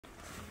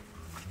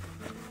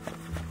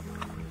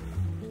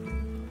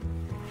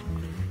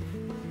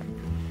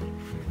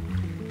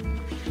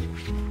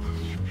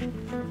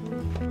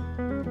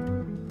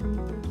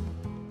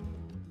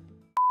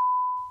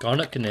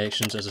Garnock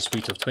Connections is a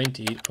suite of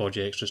 28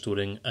 projects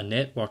restoring a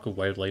network of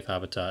wildlife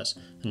habitats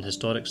and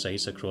historic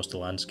sites across the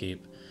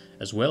landscape,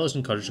 as well as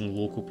encouraging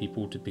local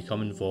people to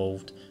become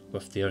involved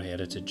with their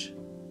heritage.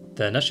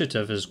 The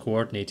initiative is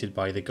coordinated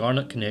by the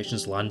Garnock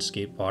Connections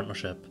Landscape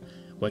Partnership,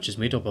 which is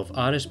made up of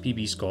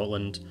RSPB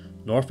Scotland,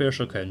 North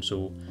Ayrshire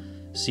Council,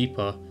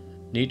 SEPA,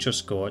 Nature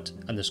Scot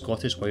and the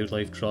Scottish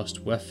Wildlife Trust,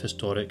 with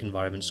Historic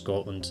Environment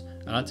Scotland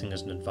acting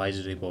as an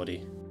advisory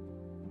body.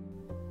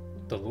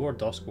 The lower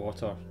dusk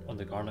water on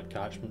the Garnock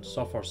catchment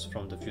suffers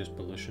from diffuse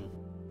pollution.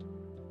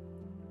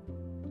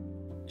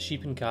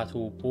 Sheep and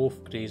cattle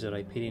both graze a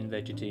riparian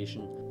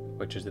vegetation,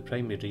 which is the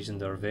primary reason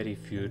there are very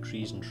few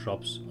trees and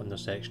shrubs on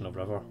this section of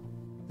river.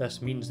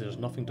 This means there is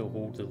nothing to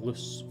hold the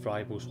loose,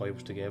 friable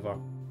soils together,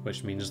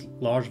 which means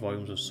large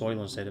volumes of soil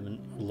and sediment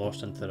are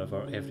lost into the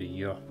river every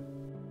year.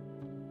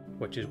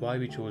 Which is why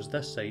we chose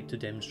this site to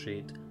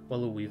demonstrate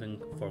willow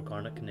weaving for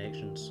Garnock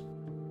Connections.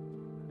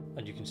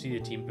 And you can see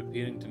the team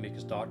preparing to make a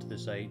start to the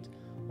site,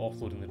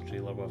 offloading the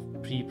trailer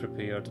with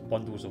pre-prepared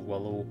bundles of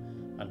willow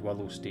and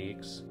willow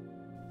stakes.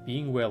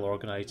 Being well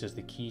organised is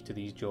the key to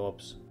these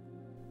jobs.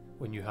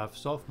 When you have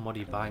soft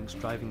muddy banks,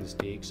 driving the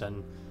stakes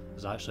in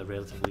is actually a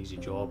relatively easy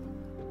job.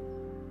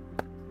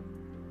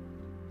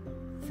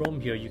 From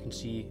here you can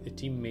see the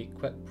team make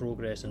quick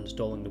progress in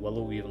installing the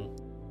willow weaving.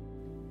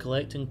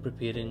 Collecting,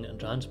 preparing and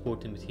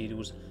transporting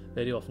materials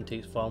very often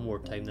takes far more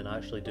time than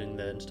actually doing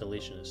the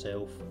installation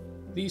itself.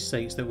 These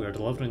sites that we are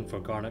delivering for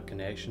Garnock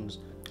Connections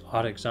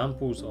are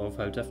examples of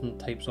how different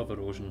types of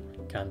erosion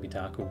can be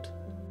tackled.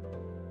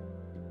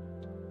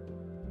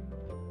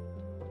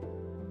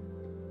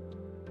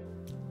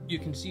 You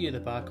can see at the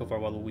back of our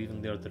willow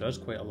weaving there is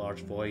quite a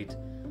large void,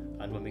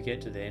 and when we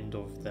get to the end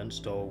of the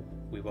install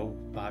we will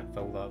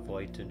backfill that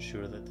void to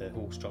ensure that the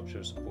whole structure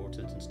is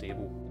supported and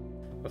stable.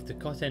 With the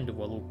cut end of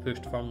willow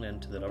pushed firmly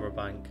into the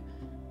riverbank,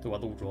 the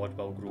willow rod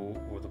will grow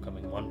over the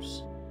coming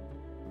months.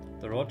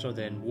 The rods are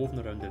then woven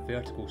around the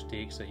vertical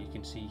stakes that you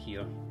can see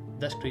here.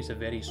 This creates a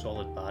very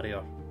solid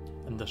barrier,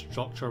 and the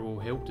structure will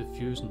help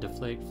diffuse and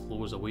deflect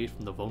flows away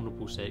from the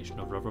vulnerable section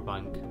of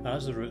riverbank.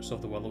 As the roots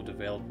of the willow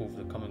develop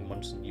over the coming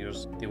months and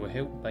years, they will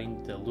help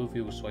bind the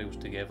alluvial soils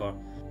together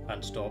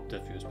and stop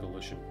diffuse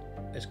pollution.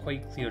 It's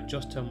quite clear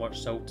just how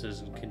much silt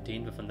is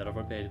contained within the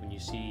riverbed when you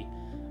see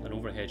an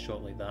overhead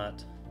shot like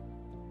that.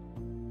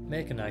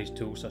 Mechanised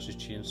tools such as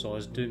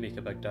chainsaws do make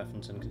a big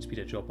difference and can speed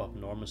a job up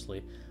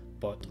enormously,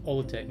 but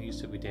all the techniques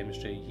that we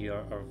demonstrate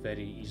here are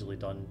very easily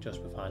done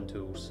just with hand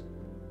tools.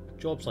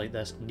 Jobs like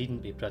this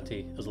needn't be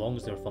pretty as long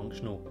as they're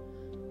functional.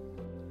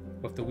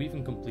 With the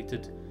weaving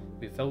completed,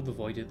 we fill the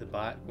void at the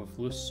back with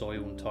loose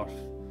soil and turf,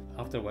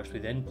 after which we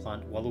then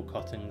plant willow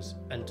cuttings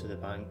into the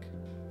bank.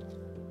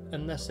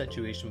 In this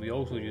situation we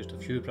also used a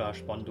few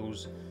brash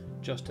bundles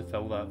just to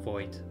fill that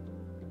void.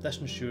 This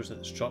ensures that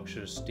the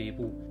structure is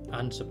stable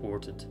and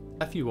supported.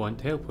 If you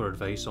want help or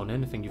advice on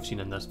anything you've seen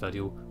in this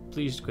video,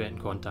 please get in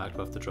contact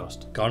with the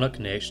Trust. Garnock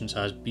Connections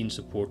has been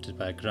supported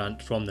by a grant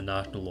from the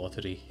National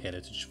Lottery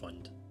Heritage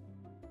Fund.